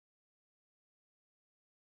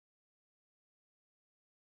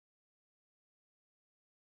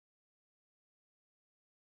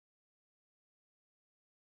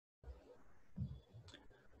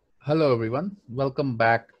Hello everyone, welcome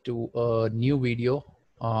back to a new video.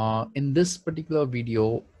 In this particular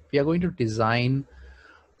video, we are going to design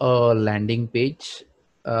a landing page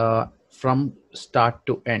from start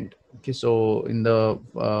to end. Okay, so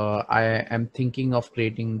I am thinking of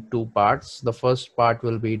creating two parts. The first part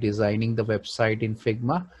will be designing the website in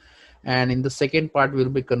Figma, and in the second part, we'll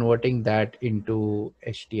be converting that into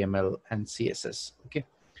HTML and CSS. Okay.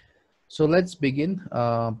 So let's begin.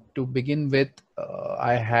 To begin with,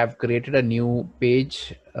 I have created a new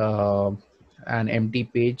page, an empty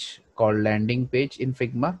page called landing page in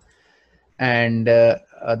Figma. And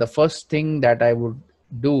the first thing that I would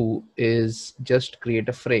do is just create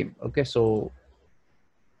a frame. Okay, so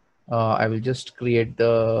I will just create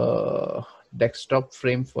the desktop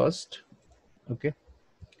frame first. Okay,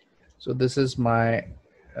 so this is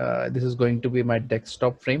going to be my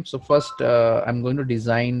desktop frame. So first I'm going to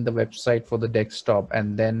design the website for the desktop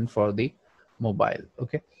and then for the mobile.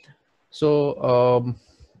 Okay, so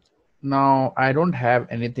now I don't have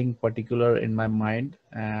anything particular in my mind.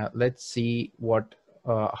 Let's see what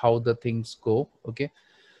how the things go. Okay,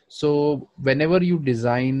 so whenever you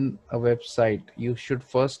design a website, you should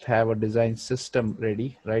first have a design system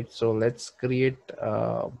ready, right? So let's create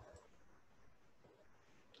a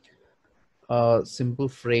simple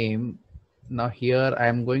frame. Now here I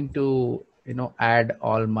am going to add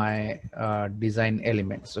all my design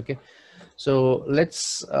elements. Okay, so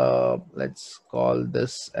let's call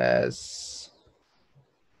this as,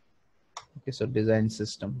 okay, so design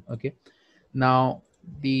system. Okay, now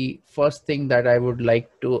the first thing that I would like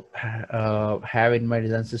to have in my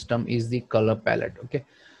design system is the color palette. Okay,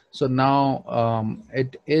 so now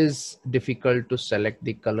it is difficult to select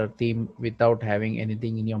the color theme without having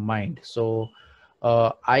anything in your mind. So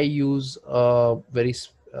I use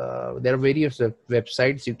there are various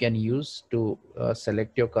websites you can use to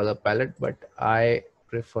select your color palette, but I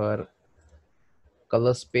prefer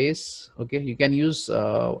color space. Okay, you can use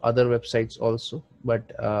other websites also,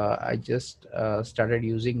 but I just started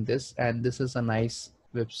using this, and this is a nice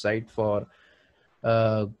website for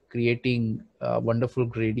creating wonderful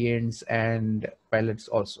gradients and palettes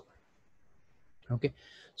also. Okay,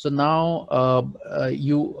 so now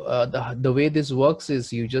the way this works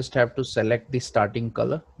is you just have to select the starting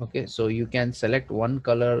color. Okay, so you can select one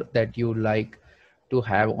color that you like to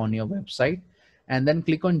have on your website, and then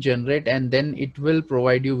click on generate, and then it will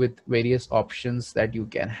provide you with various options that you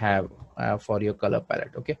can have for your color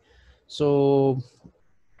palette. Okay, so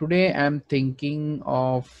today I'm thinking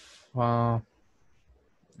of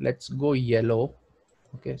let's go yellow.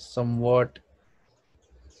 Okay, somewhat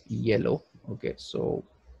yellow. Okay, so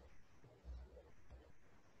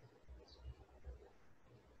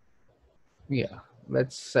yeah,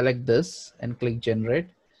 let's select this and click generate.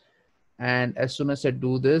 And as soon as I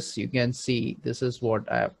do this, you can see this is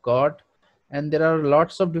what I have got. And there are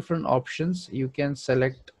lots of different options. You can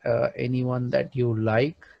select anyone that you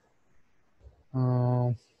like.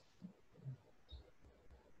 Uh,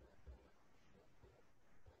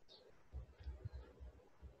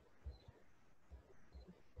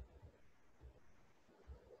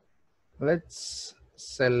 let's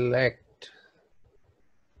select,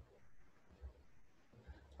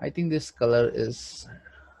 I think this color is,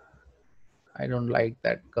 I don't like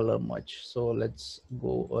that color much. So let's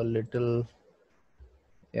go a little,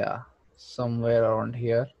 yeah, somewhere around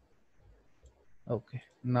here. Okay,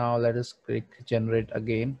 now let us click generate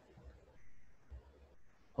again.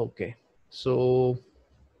 Okay, so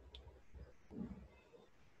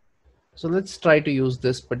let's try to use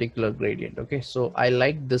this particular gradient. Okay, so I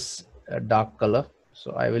like this dark color,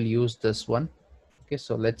 so I will use this one. Okay,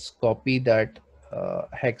 so let's copy that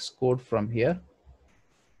hex code from here,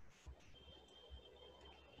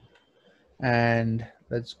 and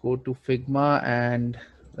let's go to Figma, and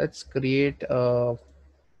let's create a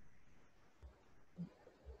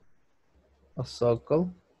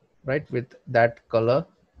circle, right, with that color,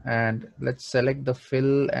 and let's select the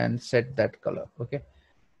fill and set that color. Okay,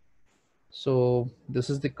 so this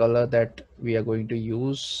is the color that we are going to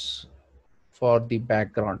use for the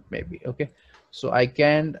background maybe. Okay, so I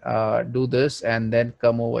can do this and then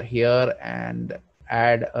come over here and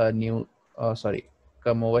add a new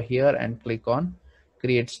come over here and click on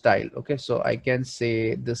create style. Okay, so I can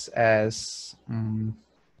say this as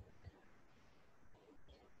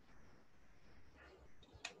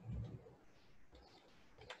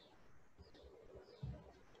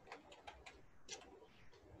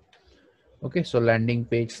okay, so landing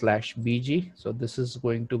page slash bg. So this is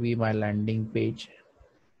going to be my landing page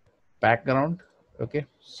background. Okay,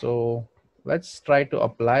 so let's try to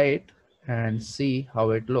apply it and see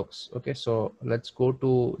how it looks. Okay, so let's go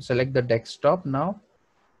to select the desktop now,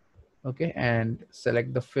 Okay, and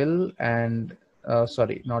select the fill, and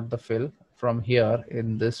sorry, not the fill. From here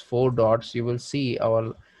in this four dots you will see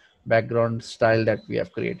our background style that we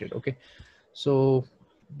have created. Okay, so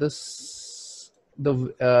this the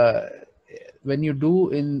when you do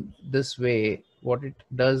in this way, what it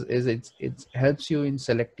does is it helps you in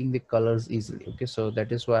selecting the colors easily. Okay, so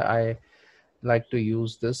that is why I like to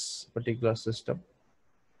use this particular system.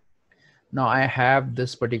 Now I have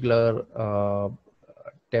this particular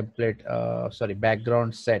template, sorry,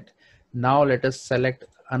 background set. Now let us select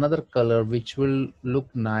another color which will look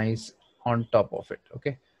nice on top of it.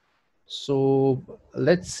 Okay, so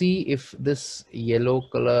let's see if this yellow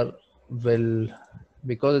color will,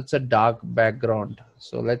 because it's a dark background,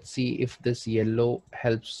 so let's see if this yellow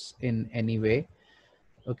helps in any way.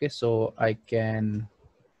 Okay, so I can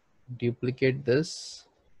duplicate this,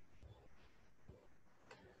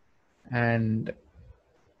 and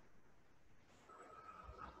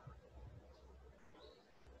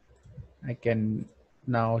I can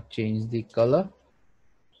now change the color.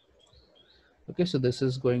 Okay, so this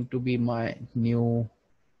is going to be my new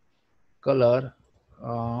color.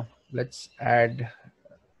 Let's add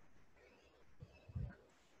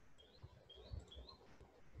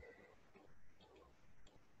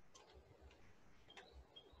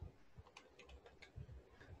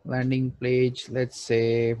landing page, let's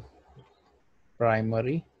say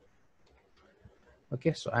primary.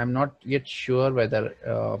 Okay, so I'm not yet sure whether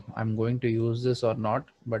I'm going to use this or not,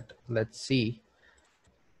 but let's see.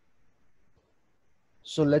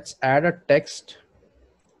 So let's add a text.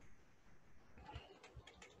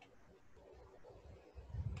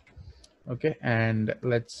 Okay, and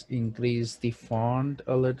let's increase the font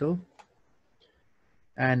a little.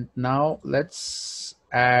 And now let's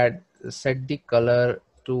set the color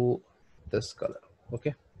to this color.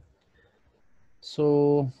 Okay,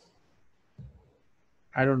 so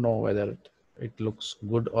I don't know whether it looks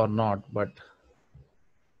good or not, but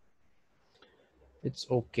it's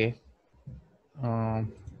okay.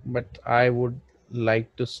 But I would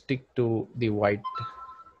like to stick to the white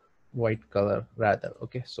color rather.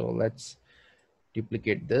 Okay, so let's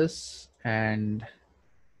duplicate this and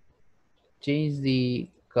change the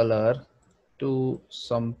color to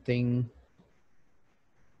something,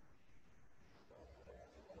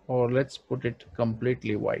 or let's put it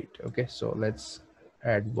completely white. Okay, so let's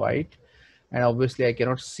add white, and obviously I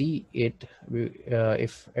cannot see it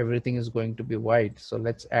if everything is going to be white. So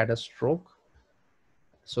let's add a stroke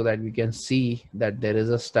so that we can see that there is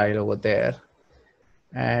a style over there.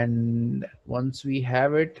 And once we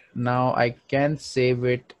have it, now I can save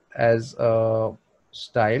it as a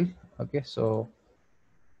style. Okay, so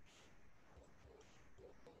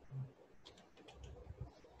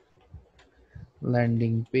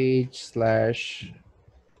landing page slash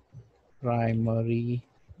primary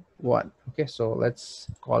one. Okay, so let's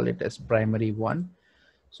call it as primary one.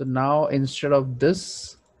 So now instead of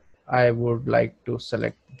this, I would like to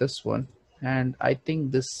select this one, and I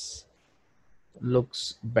think this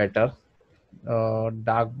looks better.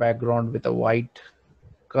 Dark background with a white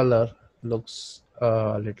color looks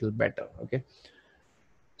a little better. Okay,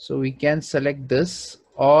 so we can select this,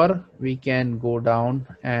 or we can go down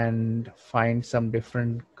and find some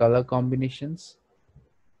different color combinations.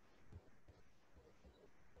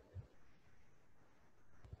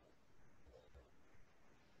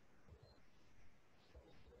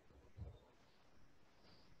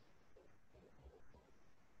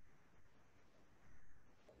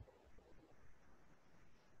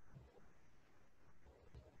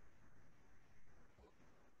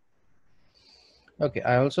 Okay,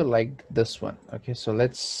 I also like this one. Okay, so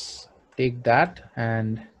let's take that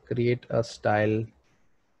and create a style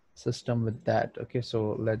system with that. Okay,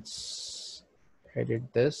 so let's edit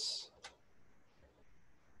this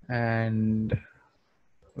and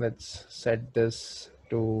let's set this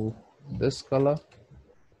to this color,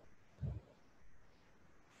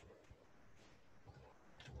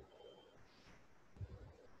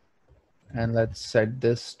 and let's set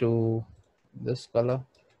this to this color,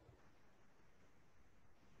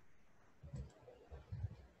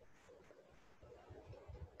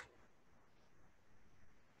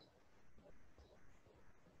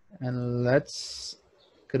 and let's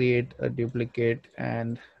create a duplicate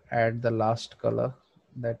and add the last color,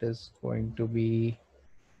 that is going to be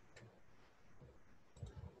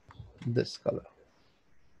this color.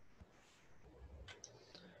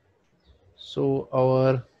 So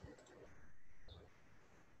our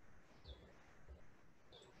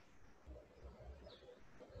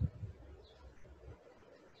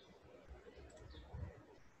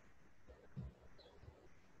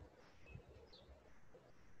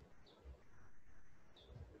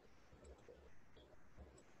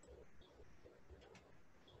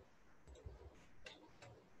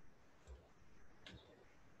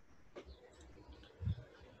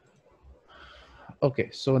Okay,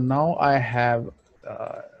 so now I have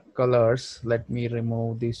colors. Let me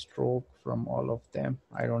remove the stroke from all of them.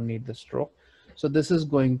 I don't need the stroke. So this is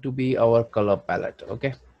going to be our color palette.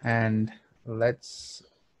 Okay, and let's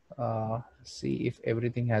see if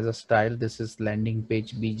everything has a style. This is landing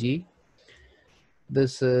page BG.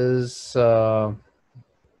 This is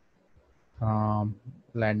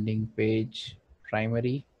landing page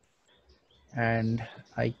primary, and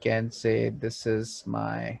I can say this is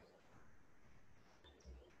my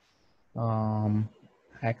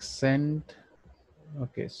accent.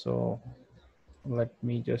 Okay, so let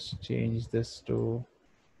me just change this to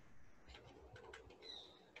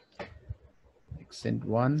accent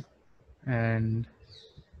 1, and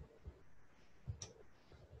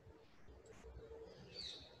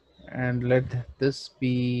let this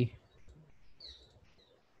be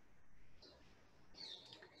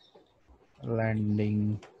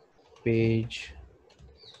landing page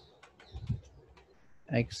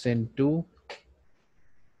accent 2.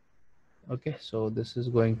 Okay, so this is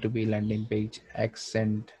going to be landing page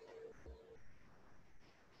accent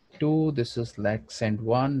 2. This is accent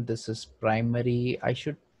 1. This is primary. I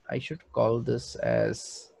should call this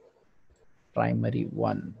as primary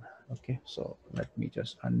 1. Okay, so let me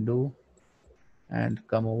just undo and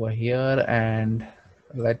come over here, and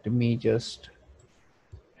let me just,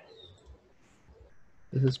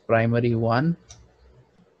 this is primary 1.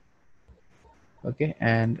 Okay,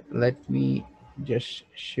 and let me just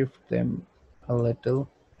shift them a little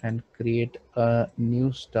and create a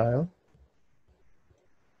new style,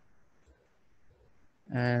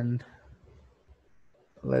 and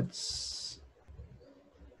let's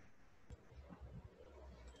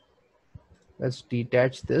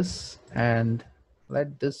detach this and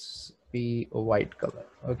let this be a white color.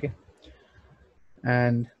 Okay,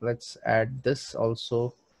 and let's add this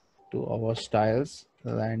also to our styles,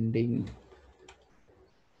 landing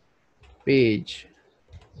page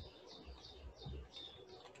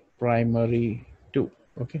primary 2.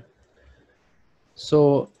 Okay,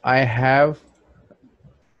 so I have,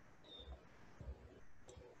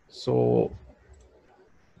 so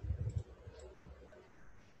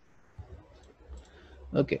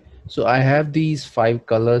okay, so I have these 5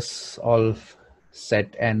 colors all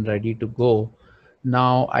set and ready to go.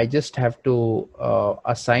 Now I just have to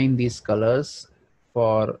assign these colors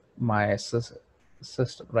for my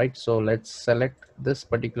system, right? So let's select this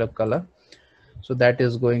particular color. So that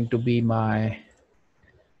is going to be my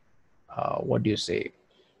what do you say,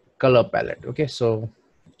 color palette. Okay, so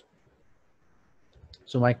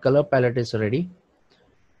my color palette is ready.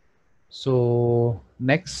 So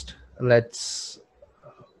next, let's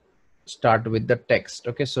start with the text.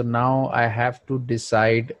 Okay, so now I have to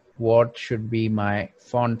decide what should be my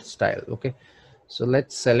font style. Okay, so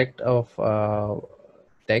let's select of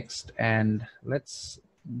text, and let's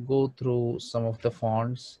go through some of the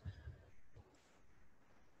fonts.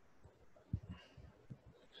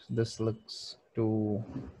 This looks too,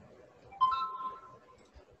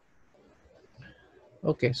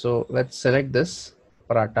 okay, so let's select this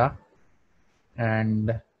Prata,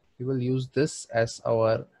 and we will use this as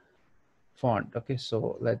our font. Okay,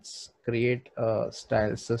 so let's create a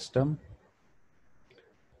style system.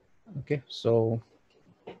 Okay, so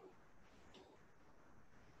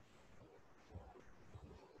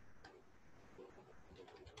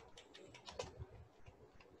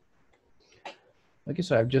okay,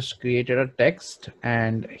 so I've just created a text,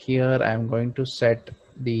 and here I'm going to set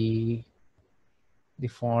the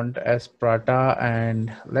font as Prata,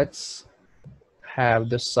 and let's have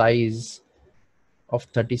the size of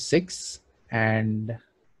 36, and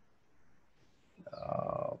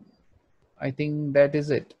I think that is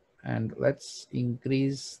it. And let's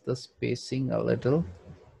increase the spacing a little.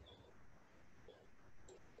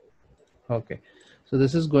 Okay, so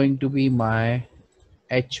this is going to be my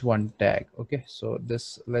h1 tag. Okay, so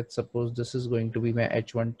this, let's suppose this is going to be my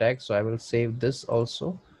h1 tag, so I will save this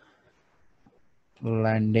also,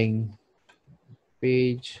 landing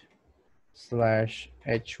page slash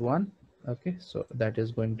h1. Okay, so that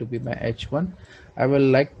is going to be my h1. I will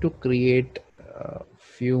like to create a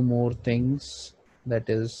few more things. That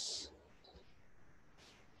is,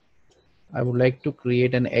 I would like to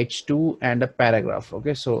create an h2 and a paragraph.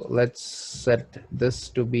 Okay, so let's set this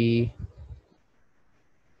to be,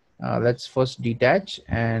 let's first detach,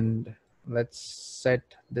 and let's set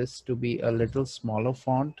this to be a little smaller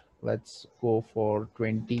font. Let's go for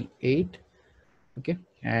 28. Okay,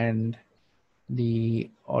 and the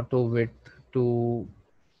auto width to,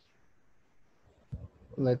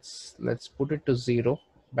 let's put it to 0,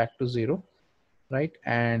 back to 0, right?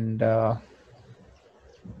 And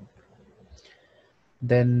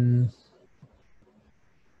then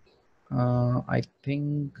I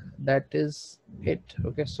think that is it.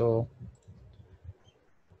 Okay, so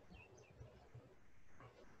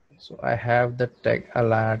I have the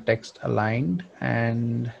text aligned,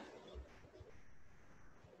 and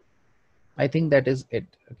I think that is it.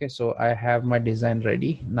 Okay, so I have my design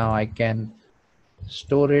ready. Now I can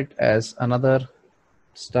store it as another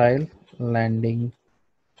style, landing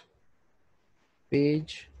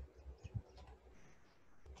page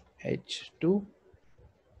h2.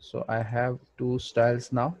 So I have two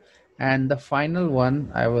styles now, and the final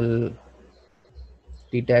one I will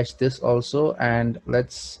detach this also, and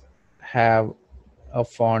let's have a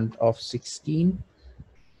font of 16.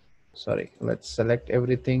 Sorry, let's select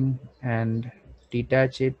everything and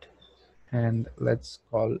detach it, and let's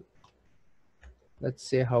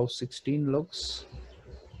say how 16 looks.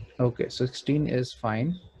 Okay, 16 is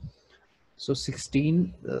fine. So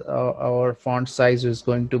 16, our font size is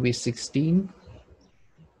going to be 16.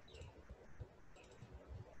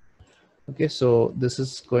 Okay, so this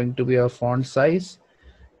is going to be our font size,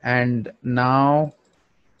 and now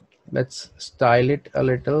let's style it a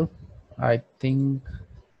little. I think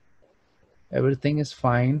everything is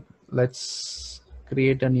fine. Let's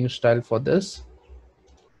create a new style for this.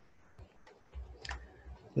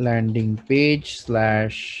 Landing page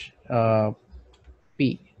slash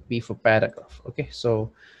P for paragraph. Okay,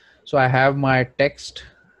 so I have my text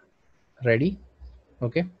ready.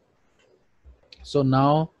 Okay, so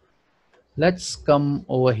now let's come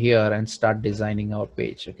over here and start designing our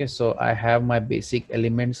page. Okay, so I have my basic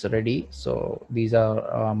elements ready. So these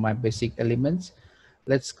are my basic elements.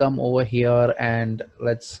 Let's come over here and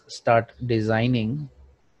let's start designing.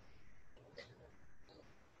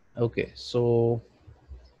 Okay, so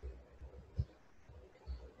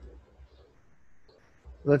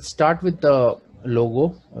let's start with the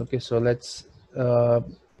logo. Okay, so uh,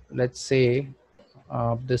 let's say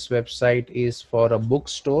this website is for a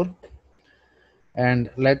bookstore, and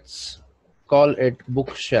let's call it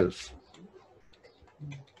bookshelf.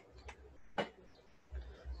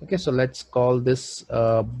 Okay, so let's call this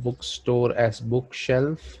bookstore as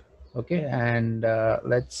bookshelf. Okay, and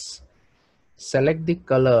let's select the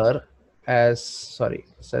color as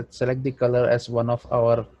select the color as one of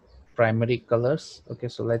our primary colors. Okay,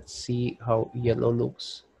 so let's see how yellow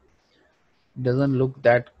looks. Doesn't look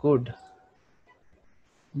that good,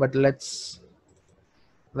 but let's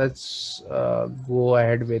go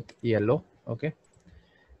ahead with yellow. Okay,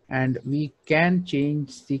 and we can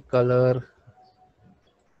change the color.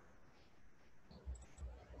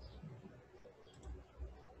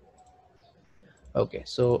 Okay,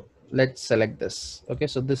 so let's select this. Okay,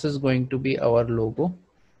 so this is going to be our logo,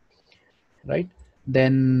 right?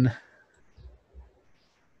 Then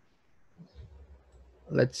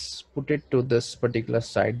let's put it to this particular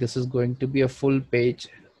site. This is going to be a full page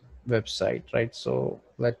website, right? So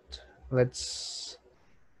let's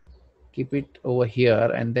keep it over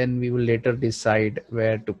here, and then we will later decide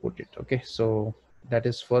where to put it. Okay, so that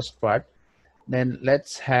is first part. Then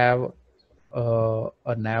let's have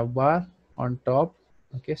a nav bar on top.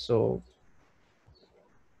 Okay, so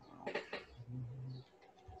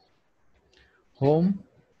home.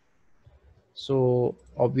 So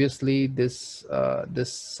obviously this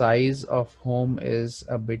size of home is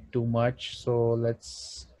a bit too much, so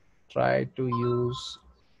let's try to use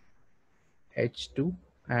h2,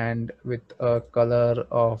 and with a color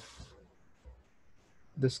of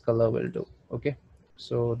this color will do. Okay,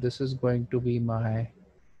 so this is going to be my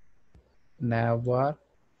nav bar.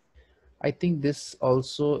 I think this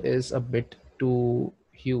also is a bit too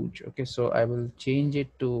huge. Okay, so I will change it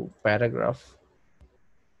to paragraph.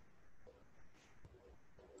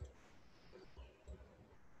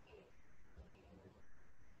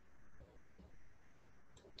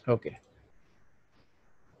 Okay.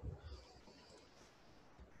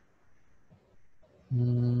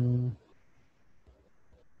 Hmm.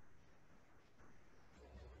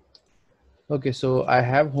 Okay, so I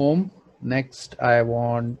have home. Next, I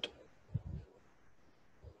want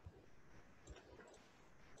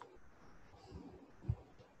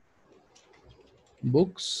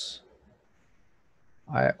books.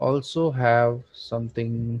 I also have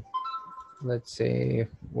something. Let's say,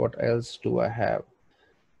 what else do I have?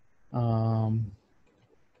 Um,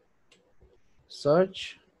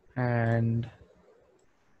 Search, and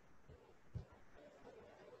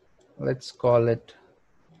let's call it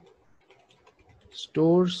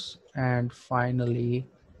stores, and finally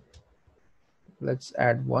let's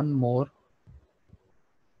add one more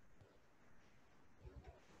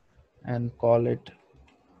and call it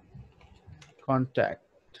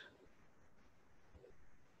contact.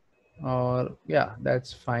 Or yeah,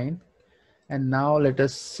 that's fine. And now let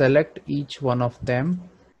us select each one of them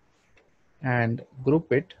and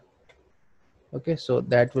group it. Okay, so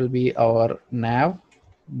that will be our nav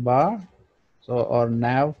bar, so our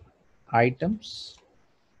nav items.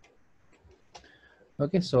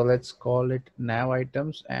 Okay, so let's call it nav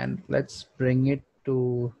items and let's bring it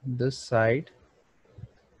to this side.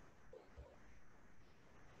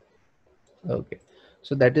 Okay,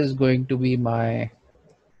 so that is going to be my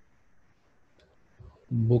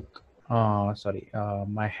book,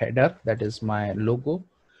 my header, that is my logo,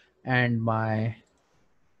 and my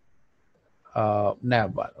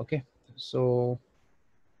nav bar. Okay, so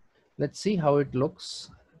let's see how it looks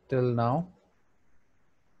till now.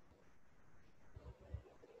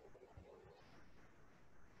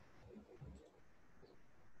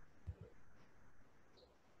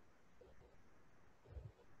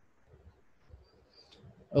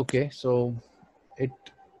 Okay, so it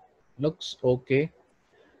looks okay,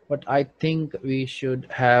 but I think we should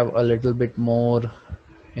have a little bit more,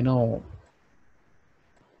 you know,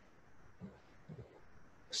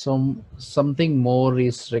 something more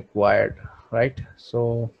is required, right?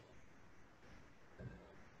 So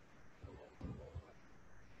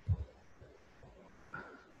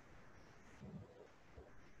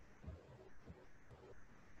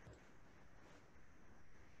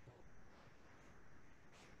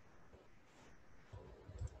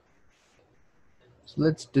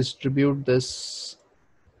let's distribute this.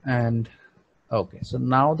 And okay, so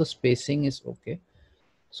now the spacing is okay.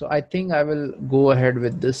 So I think I will go ahead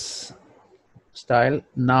with this style.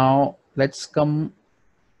 Now let's come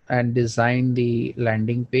and design the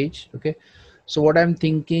landing page. Okay, so what I'm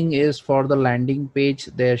thinking is for the landing page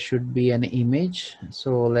there should be an image.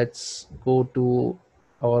 So let's go to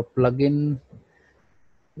our plugin.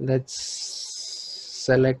 Let's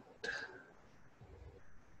select,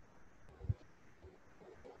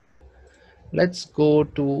 let's go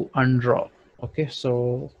to undraw. Okay,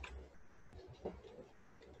 so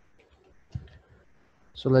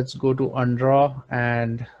let's go to undraw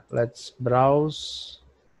and let's browse.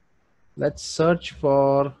 Let's search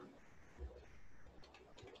for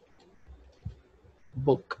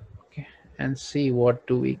book. Okay, and see what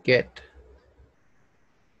do we get.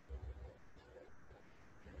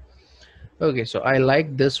 Okay, so I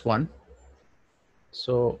like this one,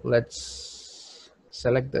 so let's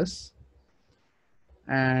select this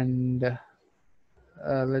and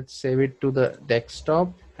let's save it to the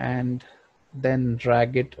desktop and then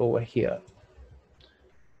drag it over here.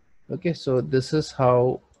 Okay, so this is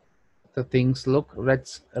how the things look.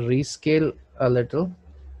 Let's rescale a little.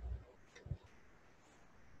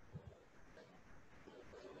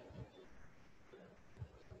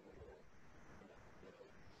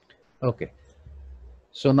 Okay,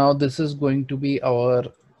 so now this is going to be our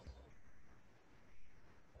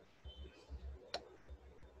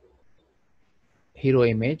hero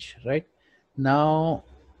image. Right now,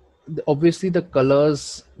 obviously the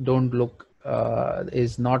colors don't look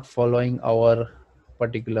is not following our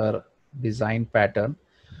particular design pattern,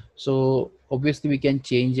 so obviously we can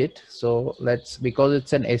change it. So let's, because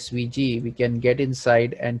it's an svg, we can get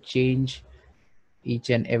inside and change each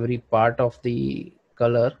and every part of the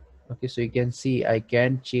color. Okay, so you can see I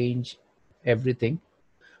can change everything,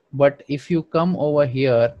 but if you come over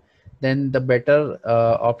here, then the better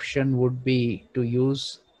option would be to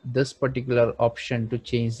use this particular option to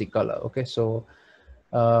change the color. Okay, so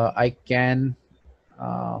I can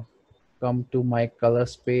uh, come to my color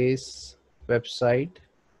space website,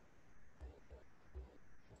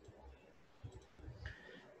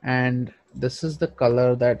 and this is the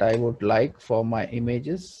color that I would like for my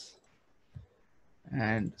images.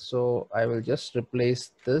 And so I will just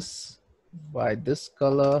replace this by this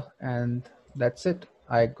color, and that's it.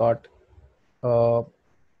 I got a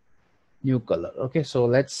new color. Okay, so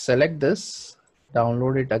let's select this,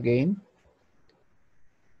 download it again.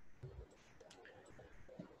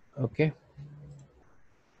 Okay,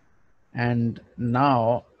 and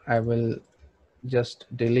now I will just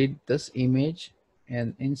delete this image,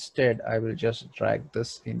 and instead I will just drag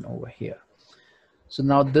this in over here. So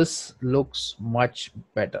now this looks much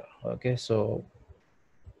better. Okay, so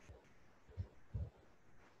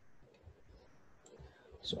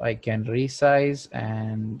I can resize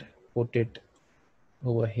and put it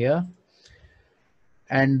over here,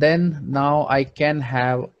 and then now I can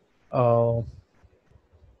have a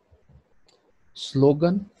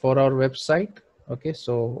slogan for our website. Okay,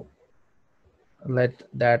 so let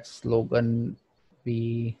that slogan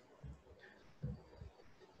be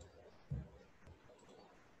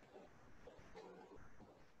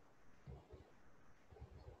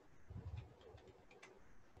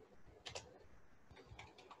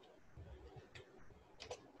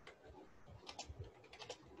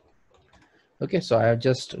Okay, so I have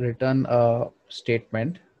just written a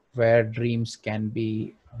statement where dreams can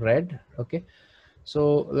be read. Okay,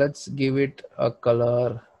 so let's give it a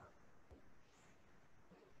color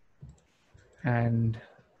and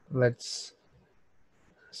let's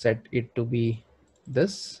set it to be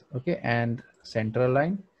this. Okay, and center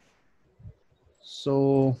line.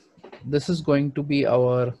 So this is going to be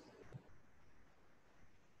our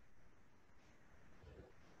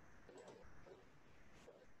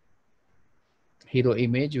hero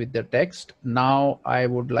image with the text. Now I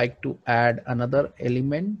would like to add another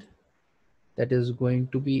element that is going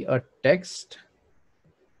to be a text.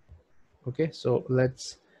 Okay, so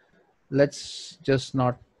let's just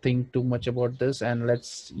not think too much about this, and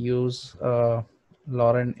let's use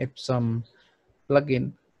Lorem Ipsum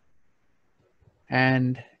plugin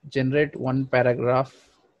and generate one paragraph.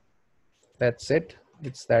 That's it.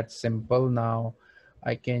 It's that simple. Now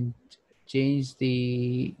I can change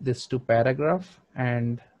this to paragraph,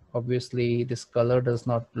 and obviously this color does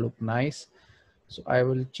not look nice, so I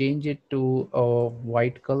will change it to a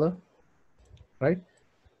white color, right?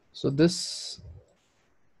 So this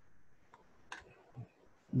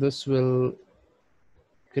will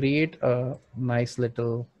create a nice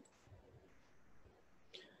little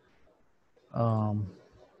um,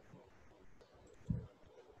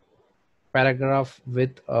 paragraph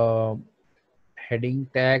with a heading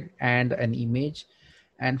tag and an image.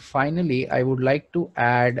 And finally I would like to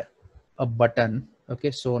add a button.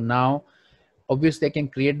 Okay, so now obviously I can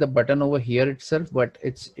create the button over here itself, but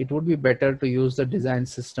it would be better to use the design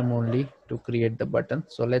system only to create the button.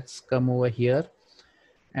 So let's come over here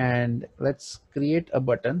and let's create a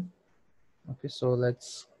button. Okay, so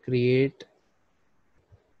let's create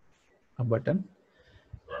a button.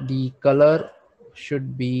 The color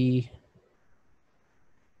should be,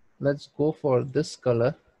 let's go for this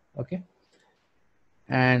color. Okay,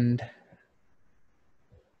 and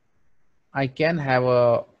I can have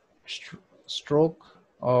a stroke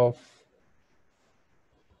of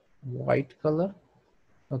white color.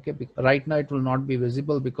 Okay, right now it will not be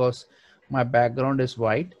visible because my background is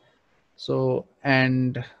white. So,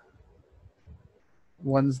 and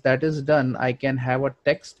once that is done, I can have a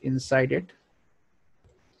text inside it.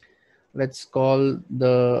 Let's call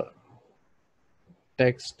the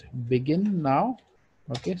text begin now.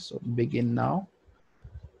 Okay, so begin now,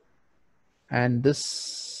 and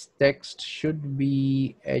this text should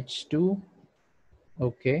be H2.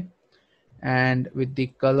 Okay, and with the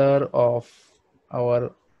color of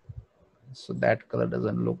our, so that color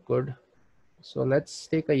doesn't look good, so let's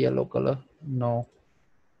take a yellow color. No,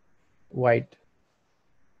 white.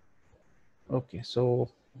 Okay, so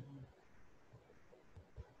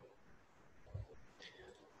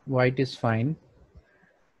white is fine.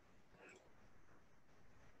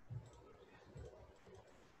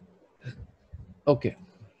 Okay,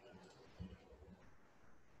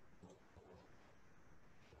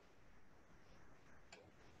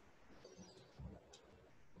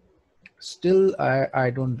 still I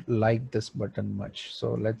don't like this button much,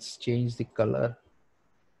 so let's change the color.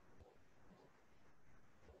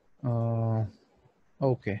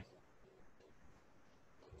 Okay,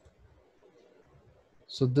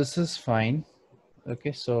 so this is fine.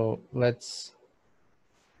 Okay, so let's,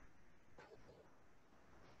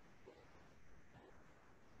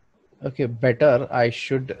 okay, better. I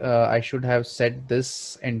should have set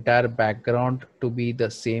this entire background to be the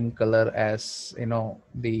same color as, you know,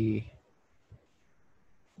 the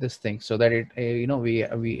this thing, so that it you know,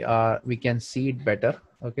 we can see it better.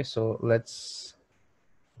 Okay, so let's,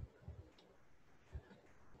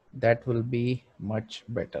 that will be much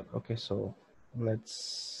better. Okay, so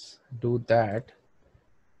let's do that.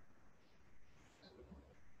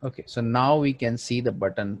 Okay, so now we can see the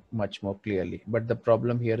button much more clearly, but the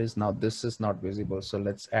problem here is now this is not visible. So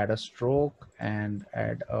let's add a stroke and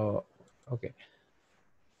add a, okay.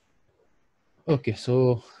 Okay,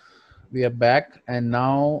 so we are back, and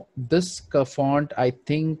now this font, I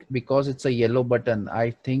think because it's a yellow button,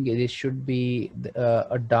 I think it should be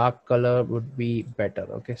a dark color would be better.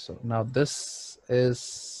 Okay, so now this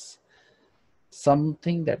is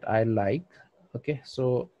something that I like. Okay,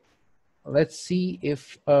 so let's see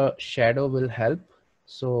if a shadow will help.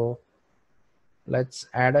 So let's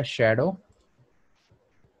add a shadow,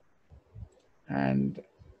 and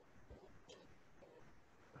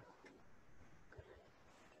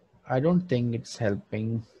I don't think it's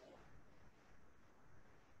helping.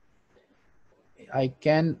 I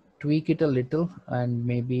can tweak it a little and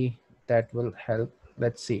maybe that will help.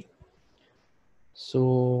 Let's see.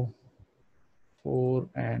 So 4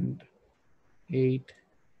 and 8.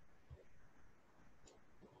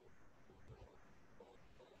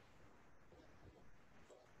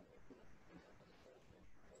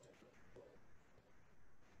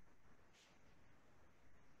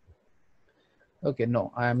 Okay,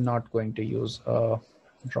 no, I am not going to use a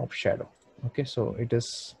drop shadow. Okay, so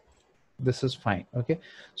this is fine. Okay,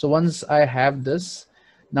 so once I have this,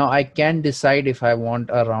 now I can decide if I want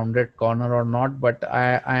a rounded corner or not, but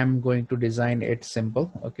I am going to design it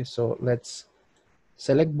simple. Okay, so let's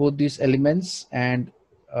select both these elements and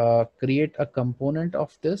create a component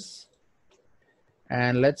of this,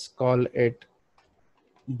 and let's call it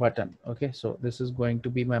button. Okay, so this is going to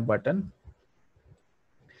be my button.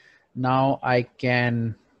 Now I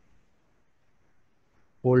can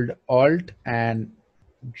hold Alt and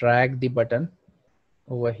drag the button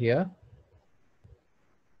over here,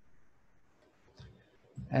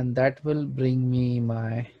 and that will bring me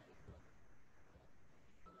my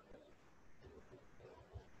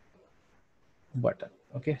button.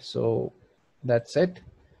 Okay, so that's it.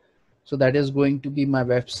 So that is going to be my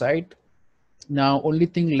website. Now only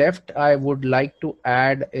thing left I would like to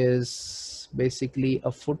add is basically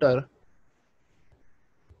a footer.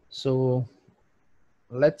 So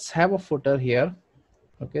let's have a footer here.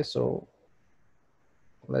 Okay, so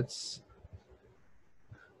let's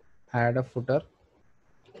add a footer.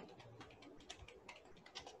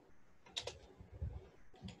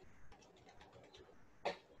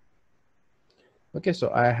 Okay,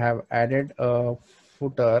 so I have added a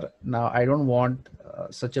footer. Now I don't want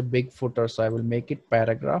such a big footer, so I will make it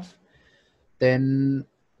paragraph. Then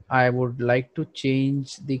I would like to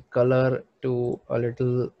change the color to a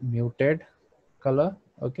little muted color.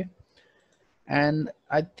 Okay, and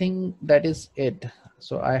I think that is it.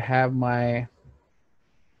 So I have my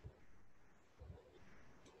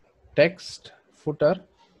text footer.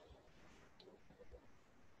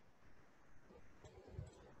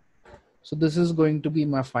 So this is going to be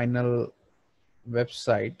my final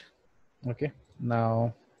website. Okay,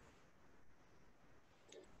 now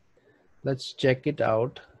let's check it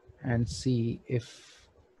out and see if,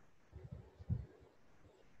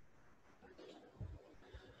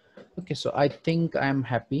 okay, so I think I'm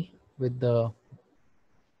happy with the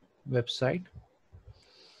website.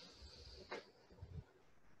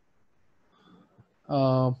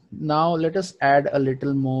 Now let us add a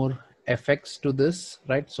little more effects to this,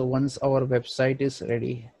 right? So once our website is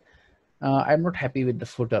ready, I'm not happy with the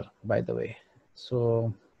footer, by the way.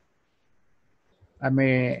 So I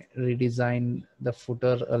may redesign the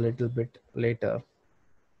footer a little bit later,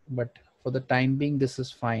 but for the time being, this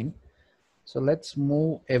is fine. So let's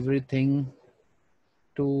move everything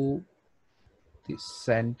to the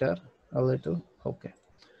center a little. Okay.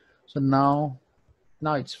 So now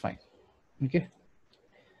it's fine. Okay.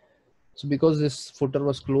 So because this footer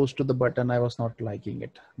was close to the button, I was not liking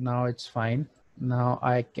it. Now it's fine. Now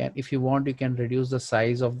I can, if you want, you can reduce the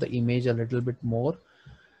size of the image a little bit more.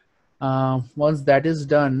 Once that is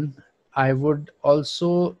done, I would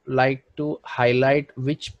also like to highlight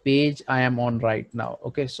which page I am on right now.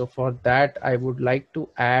 Okay, so for that, I would like to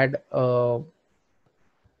add an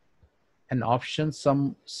option,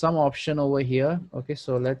 some option over here. Okay,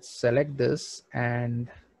 so let's select this and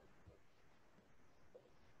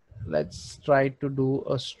let's try to do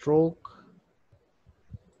a stroke.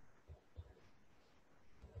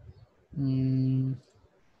 No,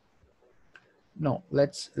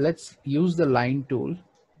 let's use the line tool.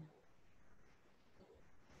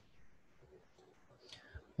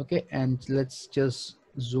 Okay, and let's just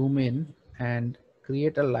zoom in and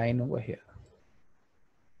create a line over here.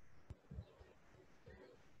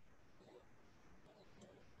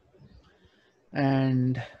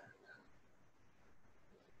 And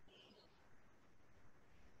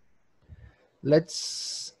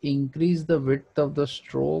let's increase the width of the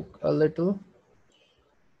stroke a little,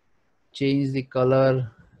 change the color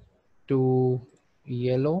to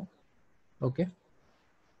yellow. Okay,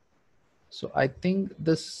 so I think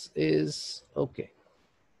this is okay.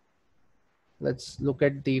 Let's look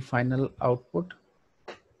at the final output.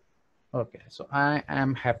 Okay, so I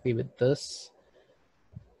am happy with this.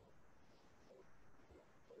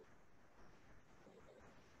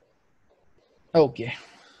 Okay,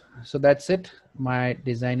 so that's it. My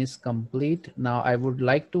design is complete. Now I would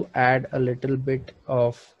like to add a little bit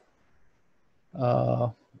of uh,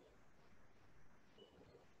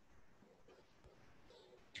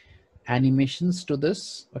 animations to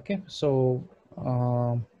this. Okay, so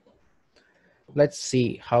let's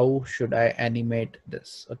see, how should I animate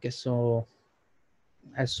this? Okay, so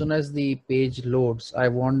as soon as the page loads, I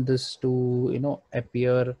want this to,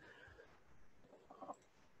 appear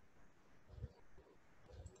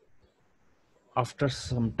after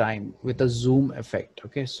some time with a zoom effect.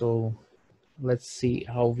 Okay, so let's see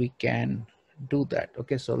how we can do that.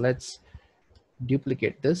 Okay, so let's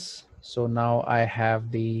duplicate this. So now I have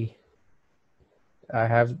the I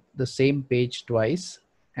have the same page twice.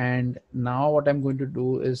 And now what I'm going to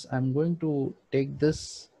do is I'm going to take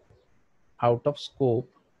this out of scope.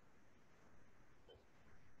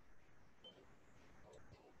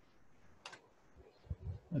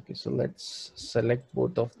 Okay, so let's select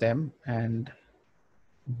both of them and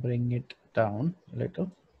bring it down a little.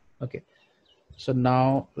 Okay, so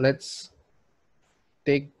now let's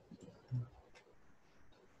take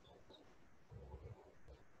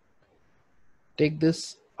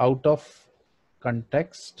this out of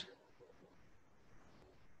context,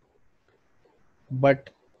 but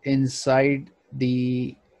inside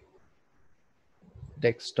the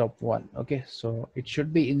desktop one. Okay, so it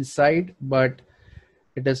should be inside, but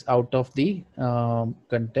it is out of the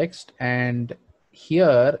context, and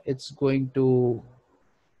here it's going to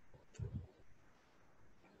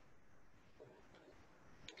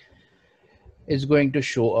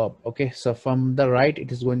show up. Okay, so from the right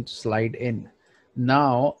it is going to slide in.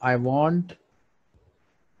 Now I want,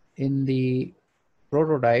 in the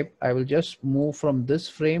prototype, I will just move from this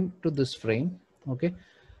frame to this frame. Okay,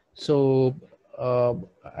 so uh,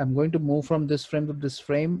 I'm going to move from this frame to this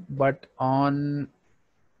frame, but on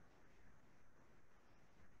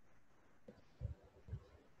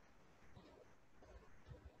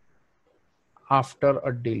after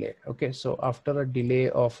a delay. Okay, so after a delay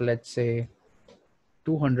of, let's say,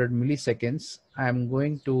 200 milliseconds, I'm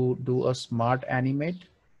going to do a smart animate.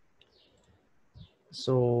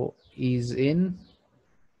 So ease in,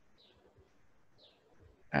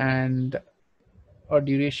 and a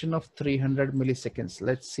duration of 300 milliseconds.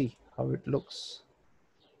 Let's see how it looks.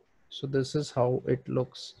 So this is how it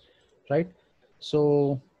looks, right?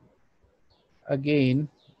 So again,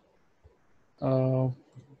 uh,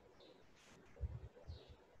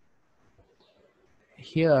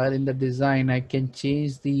 here in the design, I can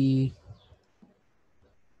change the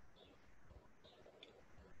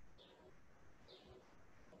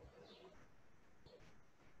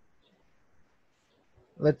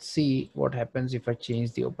let's see what happens if I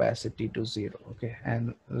change the opacity to 0. Okay,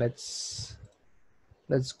 and let's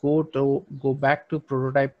go back to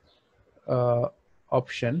prototype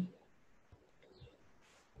option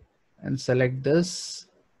and select this,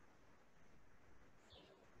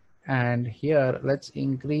 and here let's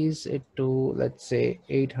increase it to, let's say,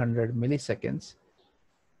 800 milliseconds.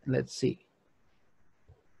 Let's see.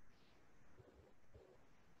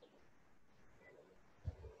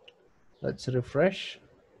 Let's refresh.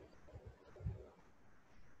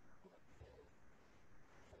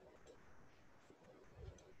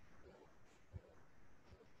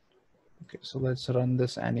 Okay, so let's run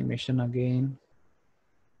this animation again.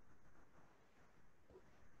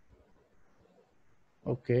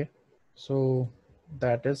 Okay, so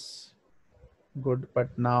that is good,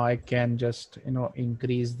 but now I can just,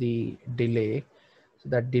 increase the delay. So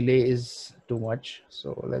that delay is too much.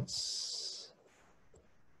 So let's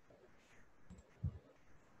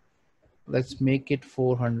make it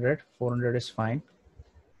 400. 400 is fine,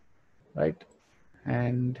 right?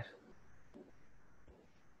 And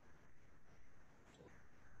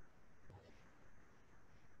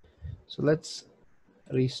so let's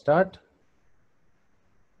restart.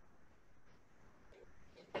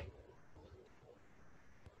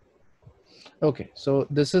 Okay, so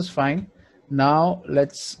this is fine. Now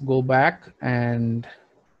let's go back, and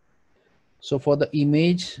so for the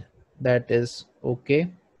image, that is okay.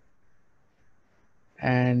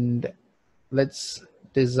 And let's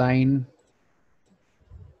design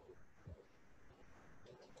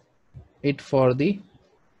it for the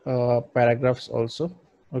paragraphs also.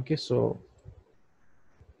 Okay, so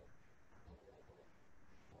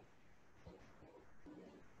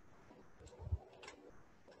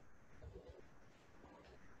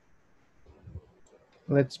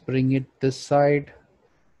let's bring it this side.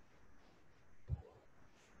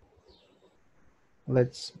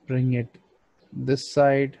 Let's bring it this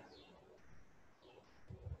side.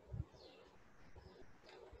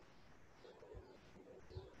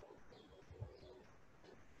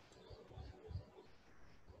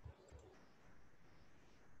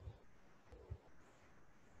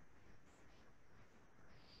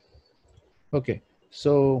 Okay,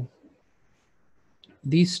 so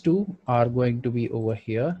these two are going to be over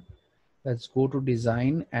here. Let's go to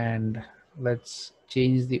design, and let's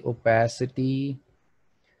change the opacity,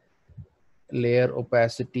 layer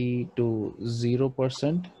opacity to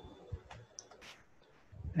 0%,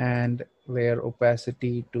 and layer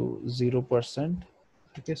opacity to 0%.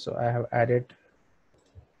 Okay, so I have added,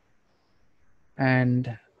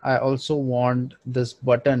 and I also want this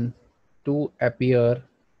button to appear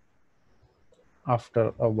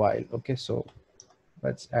after a while. Okay, so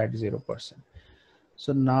let's add 0%.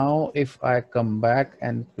 So now if I come back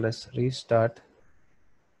and press restart,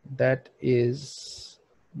 that is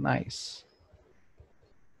nice.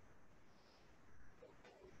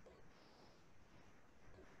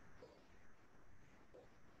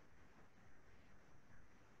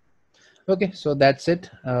 Okay, so that's it.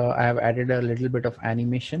 I have added a little bit of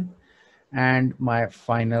animation and my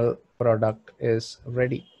final product is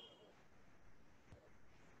ready.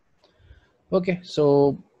 Okay,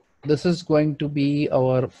 so this is going to be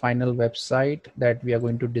our final website that we are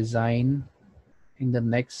going to design in the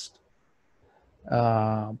next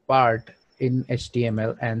part in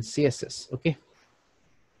HTML and CSS. Okay,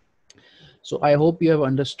 so I hope you have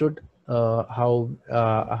understood how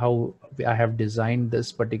I have designed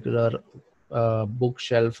this particular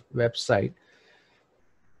bookshelf website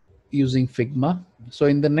using Figma. So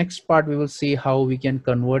in the next part, we will see how we can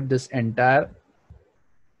convert this entire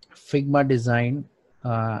Figma design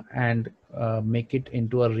and make it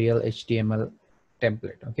into a real HTML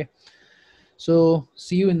template. Okay, so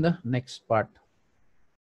see you in the next part.